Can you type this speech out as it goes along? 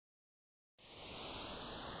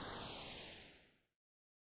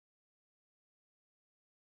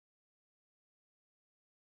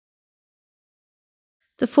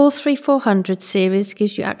The 43400 series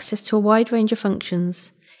gives you access to a wide range of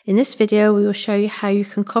functions. In this video, we will show you how you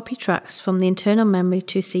can copy tracks from the internal memory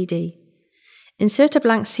to CD. Insert a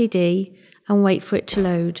blank CD and wait for it to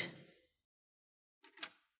load.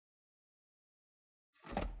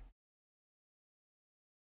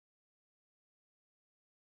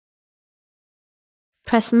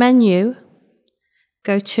 Press Menu,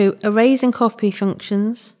 go to Erase and Copy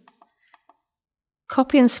Functions,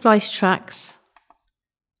 Copy and Splice Tracks,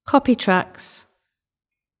 Copy Tracks.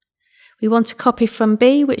 We want to copy from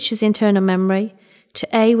B, which is the internal memory, to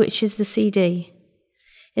A, which is the CD.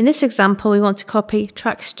 In this example, we want to copy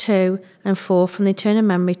tracks 2 and 4 from the internal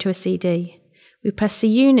memory to a CD. We press the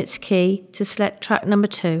Units key to select track number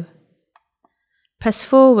 2. Press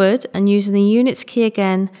forward and using the Units key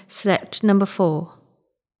again, select number 4.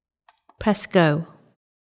 Press Go.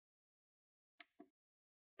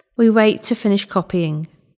 We wait to finish copying.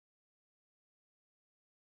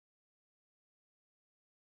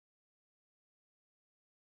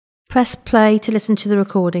 Press play to listen to the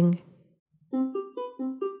recording.